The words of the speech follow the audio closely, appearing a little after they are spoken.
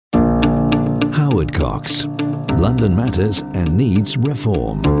Howard Cox. London Matters and Needs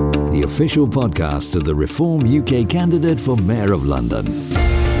Reform. The official podcast of the Reform UK candidate for Mayor of London.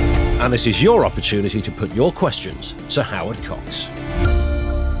 And this is your opportunity to put your questions to Howard Cox.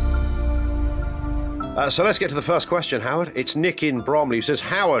 So let's get to the first question, Howard. It's Nick in Bromley who says,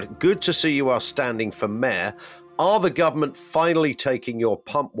 Howard, good to see you are standing for mayor. Are the government finally taking your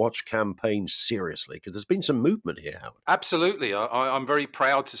pump watch campaign seriously? Because there's been some movement here, Howard. Absolutely. I'm very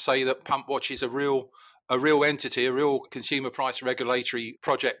proud to say that pump watch is a real entity, a real consumer price regulatory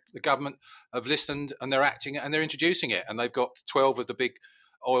project. The government have listened and they're acting and they're introducing it. And they've got 12 of the big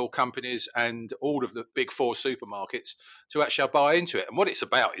oil companies and all of the big four supermarkets to actually buy into it. And what it's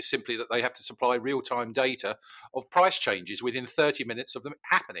about is simply that they have to supply real-time data of price changes within 30 minutes of them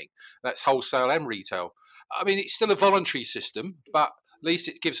happening. That's wholesale and retail. I mean, it's still a voluntary system, but at least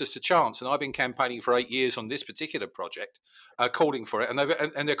it gives us a chance. And I've been campaigning for 8 years on this particular project, calling for it.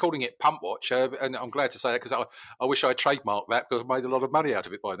 And they're calling it Pump Watch. And I'm glad to say that because I wish I'd trademarked that because I've made a lot of money out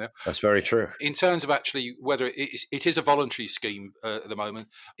of it by now. That's very true. In terms of actually whether it is a voluntary scheme at the moment,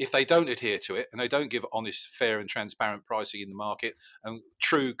 if they don't adhere to it and they don't give honest, fair and transparent pricing in the market and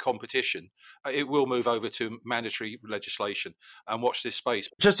true competition, it will move over to mandatory legislation. And watch this space.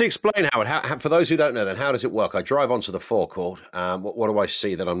 Just to explain, Howard, for those who don't know then, how does it work? I drive onto the forecourt. What do I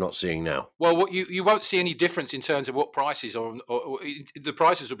see that I'm not seeing now? Well, you won't see any difference in terms of what prices or the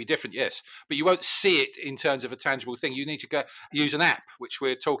prices will be different, yes, but you won't see it in terms of a tangible thing. You need to use an app, which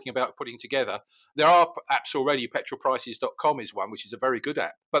we're talking about putting together. There are apps already. Petrolprices.com is one, which is a very good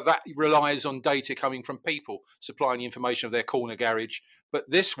app, but that relies on data coming from people supplying the information of their corner garage. But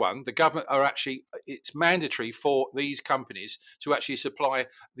this one, the government it's mandatory for these companies to actually supply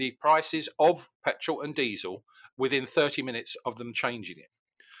the prices of petrol and diesel within 30 minutes of them changing it.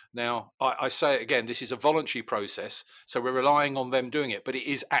 Now, I say it again, this is a voluntary process, so we're relying on them doing it, but it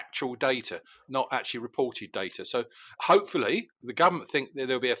is actual data, not actually reported data. So hopefully the government think that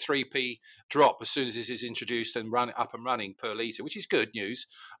there'll be a 3p drop as soon as this is introduced and up and running per litre, which is good news.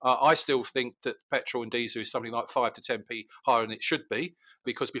 I still think that petrol and diesel is something like 5 to 10p higher than it should be,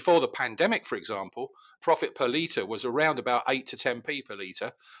 because before the pandemic, for example, profit per litre was around about 8 to 10p per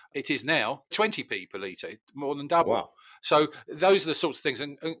litre. It is now 20p per litre, more than double. Wow. So those are the sorts of things,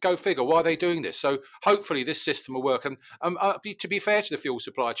 and go figure, why are they doing this? So hopefully this system will work. And to be fair to the fuel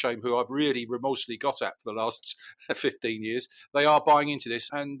supply chain, who I've really remorselessly got at for the last 15 years, they are buying into this,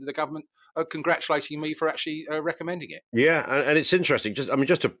 and the government are congratulating me for actually recommending it. Yeah, and it's interesting.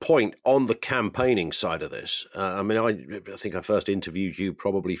 Just a point on the campaigning side of this. I think I first interviewed you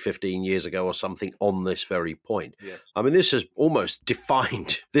probably 15 years ago or something on this very point. Yes. I mean, this has almost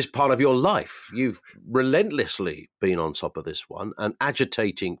defined this part of your life. You've relentlessly been on top of this one and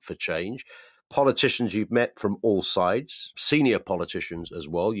agitating for change. Politicians you've met from all sides, senior politicians as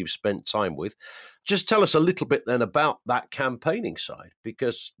well, you've spent time with. Just tell us a little bit then about that campaigning side,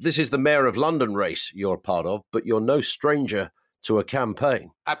 because this is the Mayor of London race you're a part of, but you're no stranger to a campaign.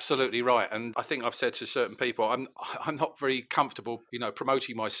 Absolutely right. And I think I've said to certain people, I'm not very comfortable,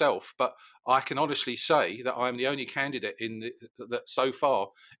 promoting myself, but I can honestly say that I'm the only candidate that so far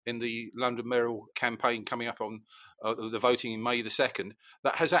in the London mayoral campaign coming up on the voting in May the 2nd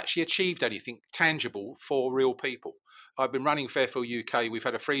that has actually achieved anything tangible for real people. I've been running Fairfield UK. We've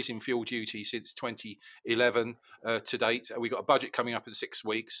had a freeze in fuel duty since 2011 to date. We've got a budget coming up in 6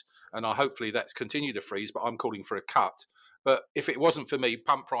 weeks, and hopefully that's continued to freeze, but I'm calling for a cut. But if it wasn't for me,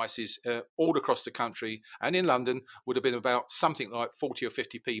 pump prices all across the country and in London would have been about something like 40 or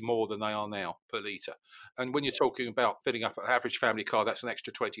 50p more than they are now per litre. And when you're talking about filling up an average family car, that's an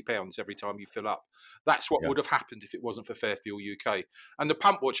extra £20 every time you fill up. That's what would have happened if it wasn't for Fairfield UK. And the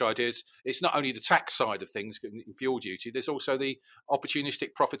pump watch ideas, it's not only the tax side of things in fuel duty, there's also the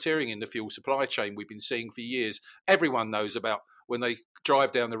opportunistic profiteering in the fuel supply chain we've been seeing for years. Everyone knows about when they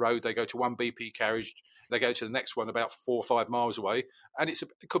drive down the road, they go to one BP carriage, they go to the next one about 4 or 5 miles away, and it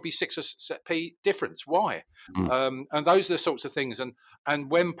could be 6 or 7p difference. Why? And those are the sorts of things.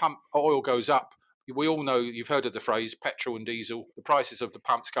 And when pump oil goes up, we all know, you've heard of the phrase petrol and diesel, the prices of the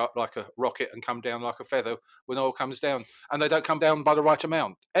pumps go up like a rocket and come down like a feather when oil comes down, and they don't come down by the right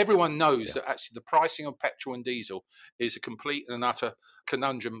amount. Everyone knows that actually the pricing of petrol and diesel is a complete and utter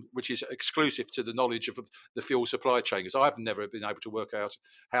conundrum, which is exclusive to the knowledge of the fuel supply chain, because I've never been able to work out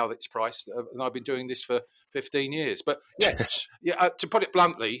how it's priced, and I've been doing this for 15 years. But yes, to put it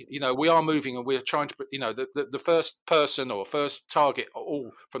bluntly, we are moving, and we're trying to, the first person or first target,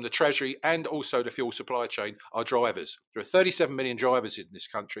 all from the Treasury and also the fuel fuel supply chain are drivers. There are 37 million drivers in this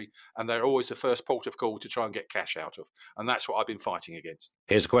country, and they're always the first port of call to try and get cash out of. And that's what I've been fighting against.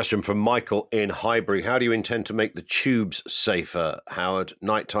 Here's a question from Michael in Highbury. How do you intend to make the tubes safer? Howard,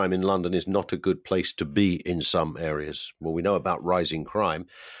 nighttime in London is not a good place to be in some areas. Well, we know about rising crime.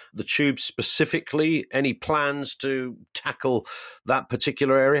 The tubes specifically, any plans to tackle that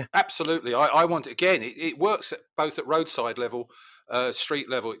particular area? Absolutely. I want, again, it works both at roadside level, street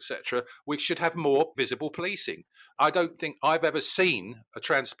level, etc. We should have more visible policing. I don't think I've ever seen a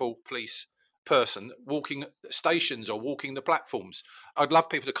transport police person walking stations or walking the platforms. I'd love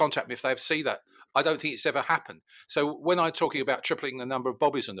people to contact me if they see that. I don't think it's ever happened. So when I'm talking about tripling the number of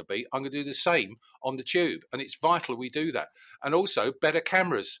bobbies on the beat, I'm going to do the same on the tube. And it's vital we do that. And also better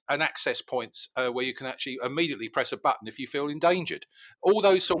cameras and access points where you can actually immediately press a button if you feel endangered. All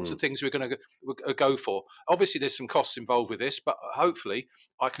those sorts of things we're going to go for. Obviously, there's some costs involved with this, but hopefully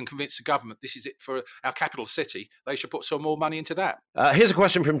I can convince the government this is it for our capital city. They should put some more money into that. Here's a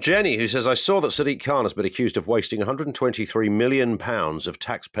question from Jenny, who says, I saw that Sadiq Khan has been accused of wasting £123 million of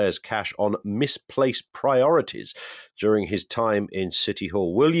taxpayers' cash on misplaced priorities during his time in City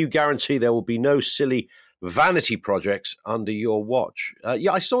Hall. Will you guarantee there will be no silly vanity projects under your watch?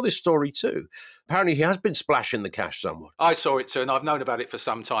 Yeah, I saw this story too. Apparently he has been splashing the cash somewhat. I saw it too, and I've known about it for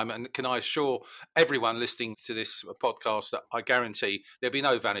some time. And can I assure everyone listening to this podcast that I guarantee there'll be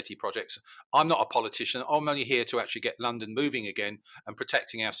no vanity projects. I'm not a politician. I'm only here to actually get London moving again and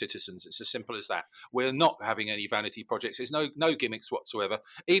protecting our citizens. It's as simple as that. We're not having any vanity projects. There's no gimmicks whatsoever.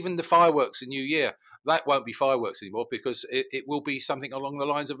 Even the fireworks in New Year, that won't be fireworks anymore because it will be something along the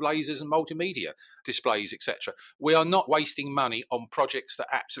lines of lasers and multimedia displays, etc. We are not wasting money on projects that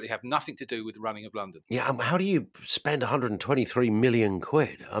absolutely have nothing to do with running of London. Yeah, how do you spend 123 million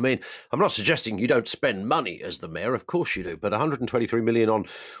quid? I mean, I'm not suggesting you don't spend money as the mayor, of course you do, but 123 million on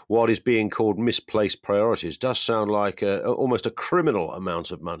what is being called misplaced priorities does sound like almost a criminal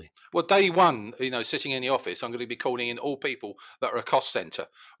amount of money. Well, day one, sitting in the office, I'm going to be calling in all people that are a cost centre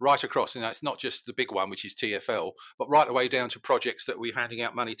right across. And that's not just the big one, which is TfL, but right the way down to projects that we're handing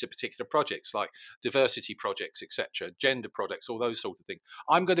out money to particular projects like diversity projects, etc., gender projects, all those sort of things.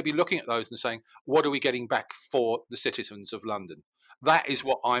 I'm going to be looking at those and saying, what are we getting back for the citizens of London? That is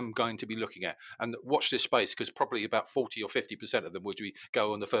what I'm going to be looking at. And watch this space, because probably about 40 or 50% of them would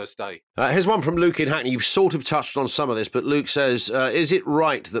go on the first day. Here's one from Luke in Hackney. You've sort of touched on some of this, but Luke says, is it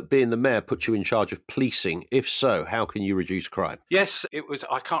right that being the mayor puts you in charge of policing? If so, how can you reduce crime? Yes, it was.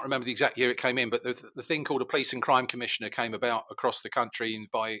 I can't remember the exact year it came in, but the thing called a Police and Crime Commissioner came about across the country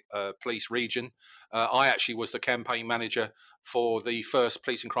by police region. I actually was the campaign manager for the first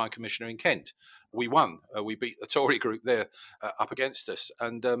Police and Crime Commissioner in Kent. We won. We beat the Tory group there up against us.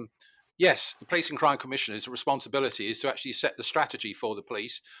 And yes, the Police and Crime Commissioner's responsibility is to actually set the strategy for the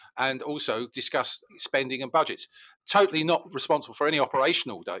police and also discuss spending and budgets. Totally not responsible for any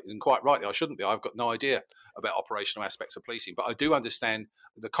operational, and quite rightly, I shouldn't be. I've got no idea about operational aspects of policing, but I do understand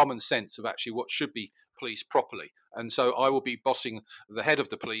the common sense of actually what should be policed properly. And so I will be bossing the head of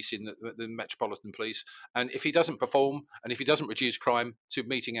the police in the Metropolitan Police. And if he doesn't perform and if he doesn't reduce crime to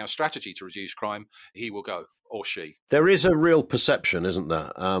meeting our strategy to reduce crime, he will go, or she. There is a real perception, isn't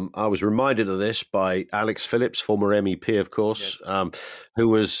there? I was reminded of this by Alex Phillips, former MEP, of course, yes. Who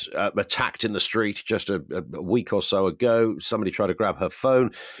was attacked in the street just a week or so ago. Somebody tried to grab her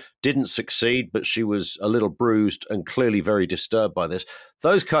phone, didn't succeed, but she was a little bruised and clearly very disturbed by this.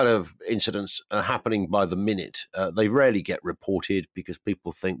 Those kind of incidents are happening by the minute. They rarely get reported because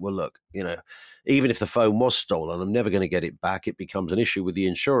people think, well, look, even if the phone was stolen, I'm never going to get it back. It becomes an issue with the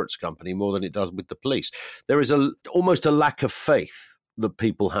insurance company more than it does with the police. There is almost a lack of faith that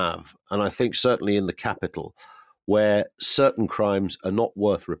people have, and I think certainly in the capital, where certain crimes are not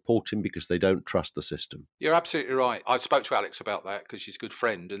worth reporting because they don't trust the system. You're absolutely right. I spoke to Alex about that because she's a good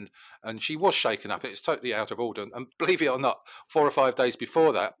friend, and she was shaken up. It's totally out of order. And believe it or not, 4 or 5 days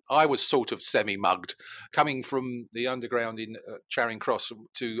before that, I was sort of semi-mugged. Coming from the underground in Charing Cross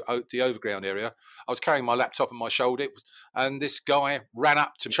to the overground area, I was carrying my laptop on my shoulder, and this guy ran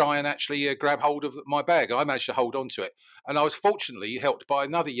up to try and actually grab hold of my bag. I managed to hold on to it. And I was fortunately helped by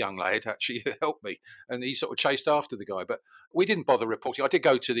another young lad, actually, who helped me. And he sort of chased after the guy, but we didn't bother reporting. I did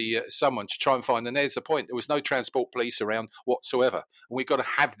go to someone to try and find, and there's the point. There was no transport police around whatsoever. And we've got to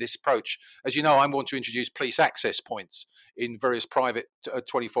have this approach. As you know, I want to introduce police access points in various private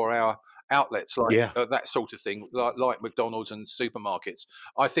 24-hour outlets, like that sort of thing, like McDonald's and supermarkets.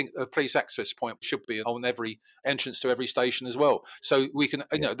 I think a police access point should be on every entrance to every station as well. So we can,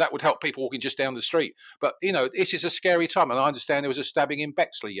 that would help people walking just down the street. But, this is a scary time. And I understand there was a stabbing in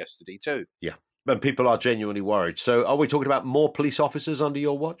Bexley yesterday too. Yeah. And people are genuinely worried. So are we talking about more police officers under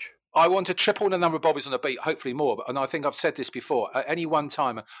your watch? I want to triple the number of bobbies on the beat, hopefully more. And I think I've said this before. At any one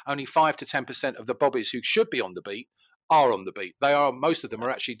time, only 5 to 10% of the bobbies who should be on the beat are on the beat. Most of them are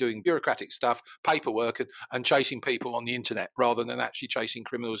actually doing bureaucratic stuff, paperwork, and chasing people on the internet rather than actually chasing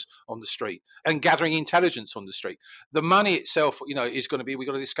criminals on the street and gathering intelligence on the street. The money itself, is going to be, we've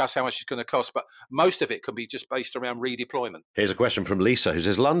got to discuss how much it's going to cost, but most of it can be just based around redeployment. Here's a question from Lisa, who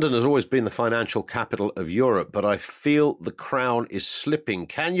says, London has always been the financial capital of Europe, but I feel the crown is slipping.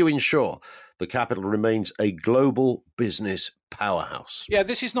 Can you ensure the capital remains a global business powerhouse? Yeah,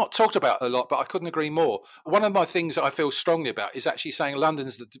 this is not talked about a lot, but I couldn't agree more. One of my things that I feel strongly about is actually saying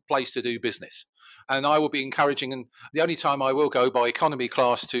London's the place to do business. And I will be encouraging, and the only time I will go by economy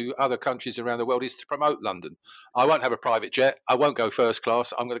class to other countries around the world is to promote London. I won't have a private jet. I won't go first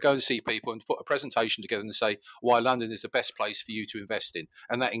class. I'm going to go and see people and put a presentation together and say why London is the best place for you to invest in.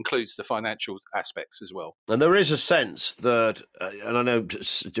 And that includes the financial aspects as well. And there is a sense that, and I know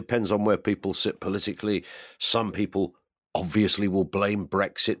it depends on where people sit politically, some people obviously will blame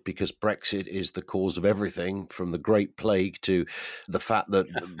Brexit because Brexit is the cause of everything from the Great Plague to the fact that,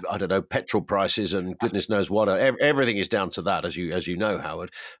 I don't know, petrol prices and goodness knows what, everything is down to that, as you know,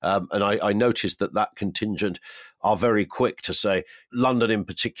 Howard. And I noticed that contingent are very quick to say London in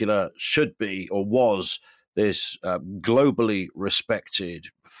particular should be or was this globally respected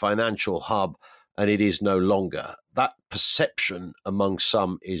financial hub, and it is no longer. That perception among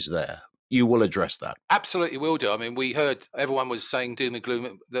some is there. You will address that. Absolutely will do. I mean, we heard everyone was saying doom and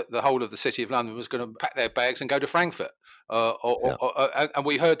gloom that the whole of the city of London was going to pack their bags and go to Frankfurt. And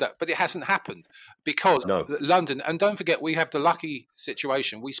we heard that, but it hasn't happened because London, and don't forget, we have the lucky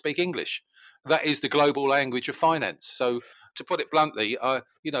situation, we speak English. That is the global language of finance. So to put it bluntly,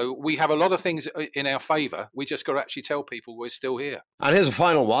 we have a lot of things in our favour. We just got to actually tell people we're still here. And here's a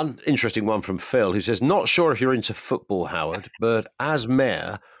final one, interesting one from Phil, who says, not sure if you're into football, Howard, but as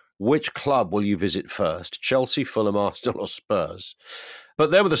mayor, which club will you visit first? Chelsea, Fulham, Arsenal or Spurs? But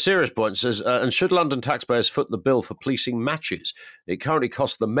there with a serious point, says, and should London taxpayers foot the bill for policing matches? It currently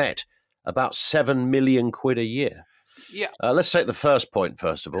costs the Met about 7 million quid a year. Yeah. Let's take the first point,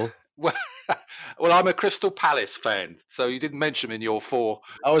 first of all. Well, I'm a Crystal Palace fan, so you didn't mention them in your four.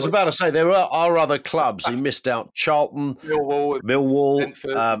 I was about to say, there are other clubs. You missed out Charlton, Millwall,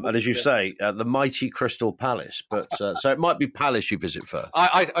 and as you say, the mighty Crystal Palace. But so it might be Palace you visit first.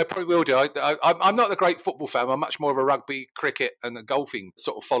 I probably will do. I'm not a great football fan. I'm much more of a rugby, cricket and a golfing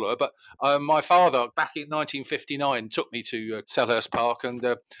sort of follower. But my father, back in 1959, took me to Selhurst Park, and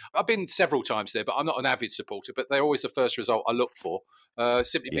I've been several times there, but I'm not an avid supporter. But they're always the first result I look for,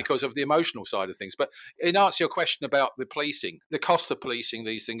 simply because of the emotional side of things. But in answer to your question about the policing, the cost of policing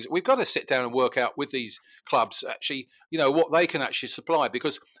these things, we've got to sit down and work out with these clubs actually, what they can actually supply,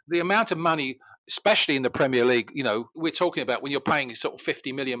 because the amount of money, especially in the Premier League, we're talking about when you're paying sort of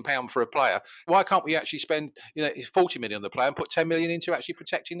 £50 million for a player, why can't we actually spend 40 million on the player and put 10 million into actually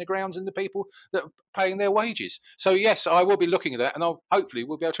protecting the grounds and the people that are paying their wages? So yes, I will be looking at that, and hopefully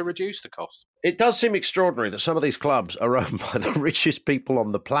we'll be able to reduce the cost. It does seem extraordinary that some of these clubs are owned by the richest people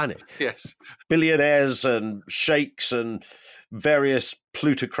on the planet. Yes. Billionaires and sheikhs and various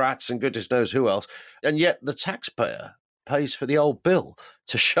plutocrats and goodness knows who else. And yet the taxpayer pays for the old bill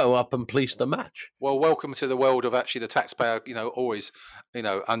to show up and police the match. Well, welcome to the world of actually the taxpayer, always,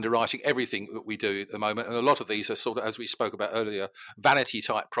 underwriting everything that we do at the moment. And a lot of these are sort of, as we spoke about earlier, vanity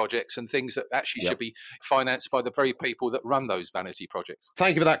type projects and things that actually should be financed by the very people that run those vanity projects.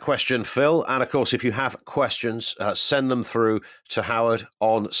 Thank you for that question, Phil. And of course, if you have questions, send them through to Howard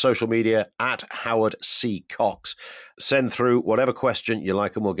on social media at Howard C. Cox. Send through whatever question you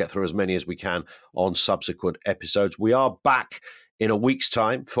like, and we'll get through as many as we can on subsequent episodes. We are back in a week's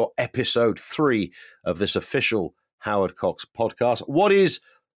time for episode 3 of this official Howard Cox podcast. What is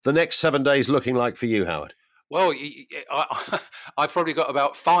the next 7 days looking like for you, Howard? Well, I've probably got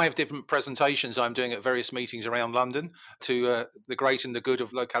about 5 different presentations I'm doing at various meetings around London to the great and the good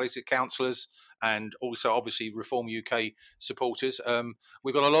of locality councillors and also obviously Reform UK supporters.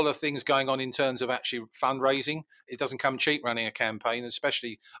 We've got a lot of things going on in terms of actually fundraising. It doesn't come cheap running a campaign,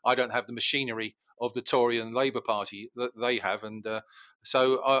 especially I don't have the machinery of the Tory and Labour Party that they have. And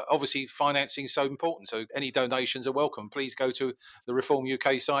so obviously financing is so important. So any donations are welcome. Please go to the Reform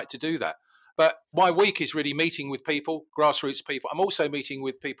UK site to do that. But my week is really meeting with people, grassroots people. I'm also meeting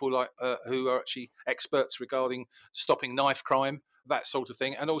with people like who are actually experts regarding stopping knife crime. that sort of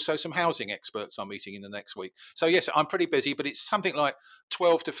thing, and also some housing experts I'm meeting in the next week. So yes, I'm pretty busy, but it's something like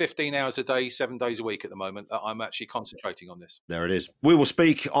 12 to 15 hours a day, 7 days a week at the moment that I'm actually concentrating on this. There it is. We will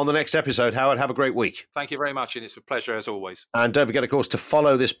speak on the next episode. Howard, have a great week. Thank you very much, and it's a pleasure as always. And don't forget, of course, to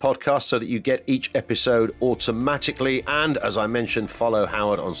follow this podcast so that you get each episode automatically. And as I mentioned, follow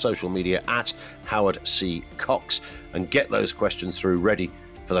Howard on social media at Howard C. Cox and get those questions through ready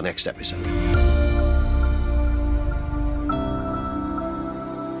for the next episode.